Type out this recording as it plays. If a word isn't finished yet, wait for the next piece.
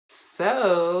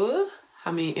So,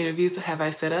 how many interviews have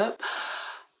I set up?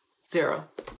 0.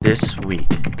 This week,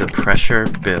 the pressure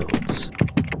builds.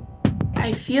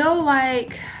 I feel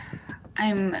like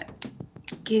I'm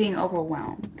getting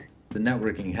overwhelmed. The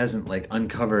networking hasn't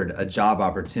uncovered a job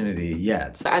opportunity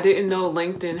yet. I didn't know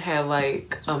LinkedIn had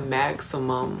a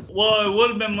maximum. Well, it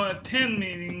would have been my 10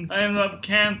 meetings. I ended up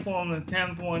canceling the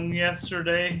 10th one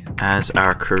yesterday. As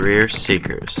our career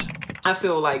seekers, I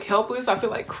feel helpless. I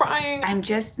feel crying. I'm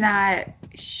just not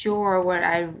sure what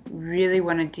I really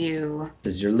want to do.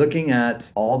 As you're looking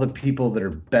at all the people that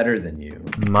are better than you,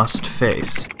 must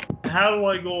face. How do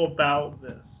I go about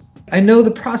this? I know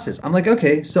the process. I'm like,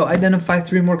 okay, so identify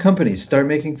 3 more companies, start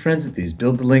making friends with these,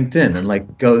 build the LinkedIn,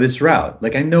 and go this route.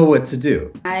 I know what to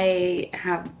do. I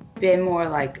have been more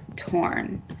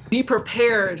torn. Be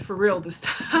prepared for real this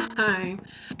time.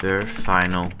 Their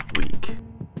final week.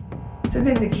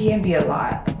 Sometimes it can be a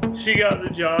lot. She got the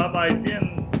job, I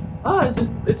didn't. Oh, it's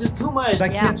just too much. I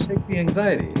can't shake the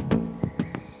anxiety.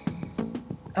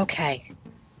 Okay,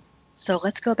 so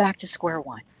let's go back to square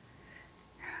one.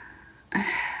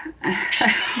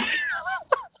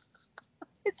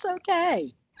 It's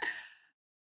okay.